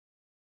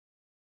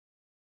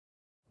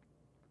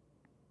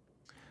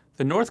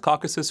The North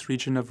Caucasus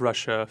region of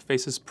Russia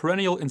faces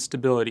perennial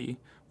instability,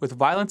 with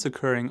violence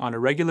occurring on a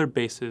regular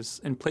basis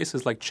in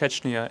places like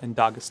Chechnya and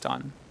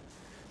Dagestan.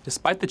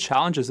 Despite the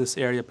challenges this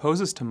area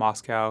poses to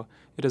Moscow,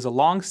 it is a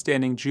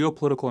long-standing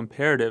geopolitical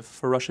imperative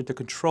for Russia to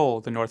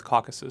control the North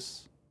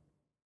Caucasus.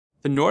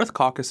 The North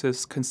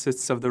Caucasus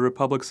consists of the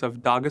republics of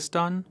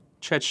Dagestan,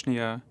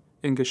 Chechnya,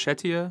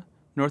 Ingushetia,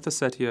 North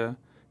Ossetia,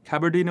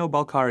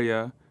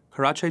 Kabardino-Balkaria,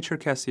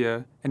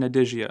 Karachay-Cherkessia, and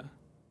Adygea.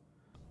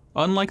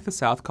 Unlike the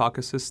South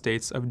Caucasus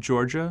states of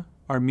Georgia,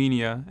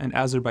 Armenia, and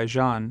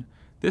Azerbaijan,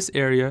 this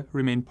area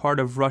remained part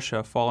of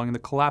Russia following the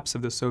collapse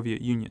of the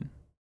Soviet Union.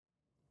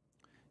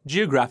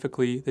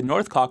 Geographically, the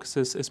North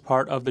Caucasus is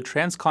part of the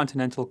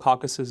transcontinental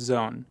Caucasus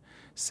zone,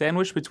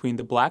 sandwiched between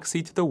the Black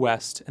Sea to the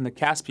west and the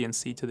Caspian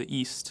Sea to the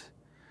east.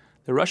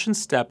 The Russian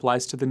steppe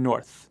lies to the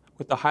north,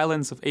 with the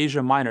highlands of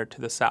Asia Minor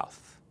to the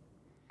south.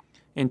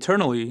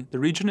 Internally, the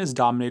region is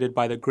dominated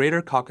by the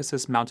Greater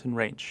Caucasus mountain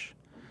range.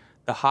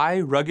 The high,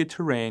 rugged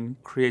terrain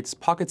creates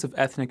pockets of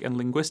ethnic and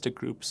linguistic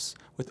groups,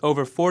 with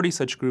over 40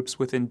 such groups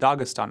within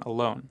Dagestan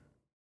alone.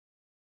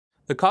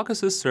 The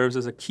Caucasus serves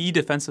as a key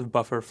defensive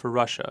buffer for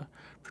Russia,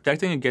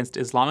 protecting against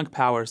Islamic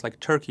powers like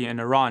Turkey and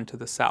Iran to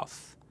the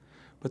south.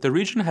 But the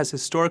region has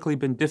historically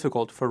been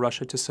difficult for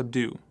Russia to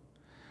subdue.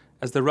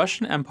 As the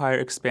Russian Empire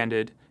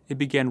expanded, it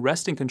began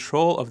wresting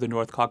control of the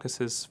North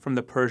Caucasus from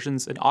the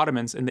Persians and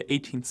Ottomans in the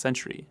 18th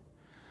century.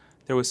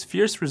 There was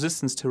fierce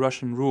resistance to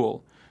Russian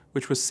rule,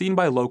 which was seen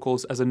by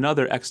locals as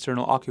another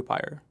external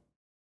occupier.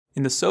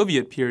 In the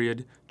Soviet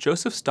period,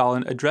 Joseph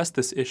Stalin addressed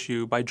this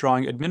issue by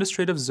drawing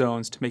administrative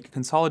zones to make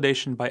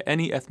consolidation by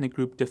any ethnic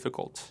group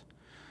difficult.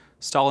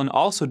 Stalin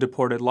also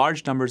deported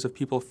large numbers of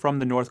people from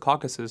the North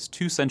Caucasus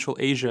to Central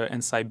Asia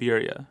and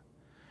Siberia.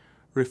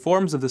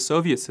 Reforms of the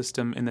Soviet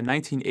system in the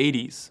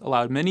 1980s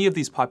allowed many of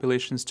these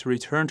populations to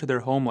return to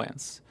their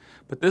homelands,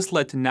 but this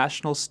led to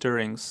national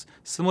stirrings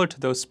similar to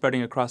those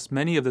spreading across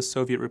many of the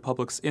Soviet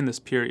republics in this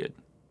period.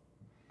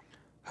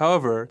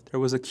 However, there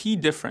was a key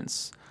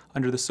difference.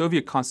 Under the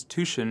Soviet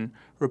constitution,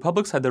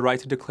 republics had the right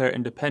to declare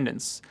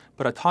independence,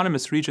 but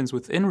autonomous regions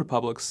within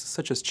republics,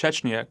 such as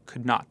Chechnya,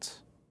 could not.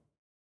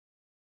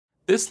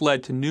 This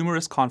led to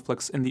numerous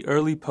conflicts in the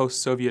early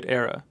post-Soviet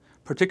era,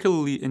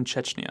 particularly in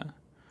Chechnya.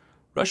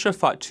 Russia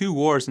fought 2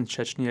 wars in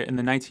Chechnya in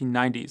the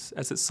 1990s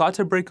as it sought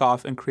to break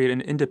off and create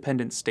an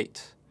independent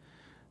state.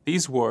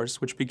 These wars,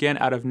 which began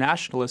out of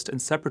nationalist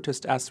and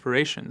separatist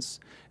aspirations,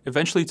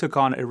 eventually took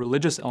on a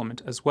religious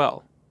element as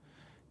well.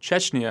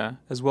 Chechnya,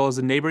 as well as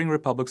the neighboring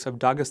republics of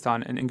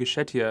Dagestan and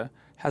Ingushetia,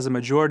 has a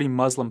majority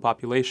Muslim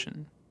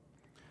population.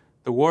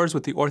 The wars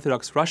with the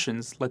Orthodox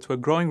Russians led to a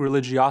growing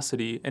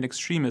religiosity and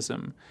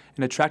extremism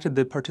and attracted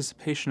the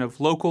participation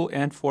of local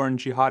and foreign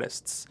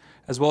jihadists,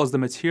 as well as the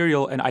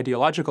material and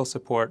ideological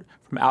support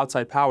from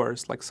outside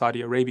powers like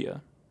Saudi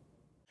Arabia.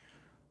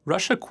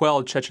 Russia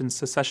quelled Chechen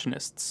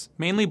secessionists,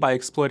 mainly by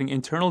exploiting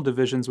internal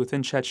divisions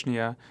within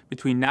Chechnya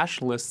between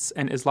nationalists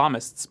and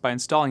Islamists by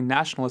installing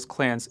nationalist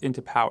clans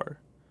into power.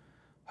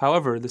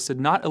 However, this did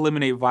not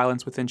eliminate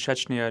violence within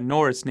Chechnya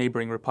nor its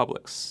neighboring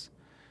republics.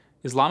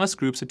 Islamist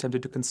groups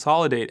attempted to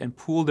consolidate and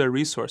pool their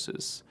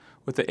resources,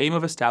 with the aim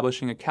of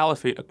establishing a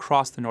caliphate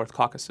across the North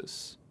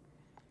Caucasus.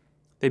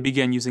 They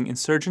began using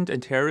insurgent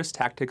and terrorist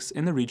tactics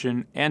in the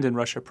region and in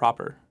Russia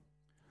proper.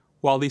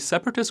 While these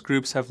separatist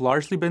groups have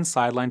largely been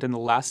sidelined in the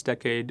last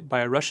decade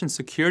by a Russian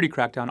security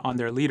crackdown on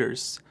their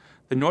leaders,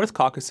 the North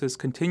Caucasus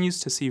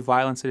continues to see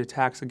violence and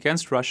attacks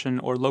against Russian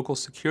or local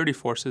security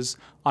forces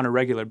on a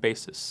regular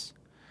basis.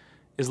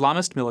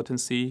 Islamist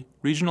militancy,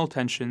 regional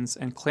tensions,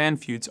 and clan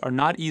feuds are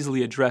not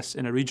easily addressed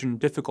in a region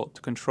difficult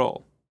to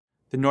control.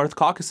 The North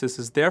Caucasus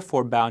is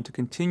therefore bound to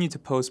continue to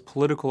pose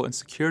political and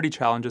security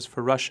challenges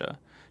for Russia,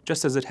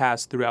 just as it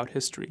has throughout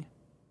history.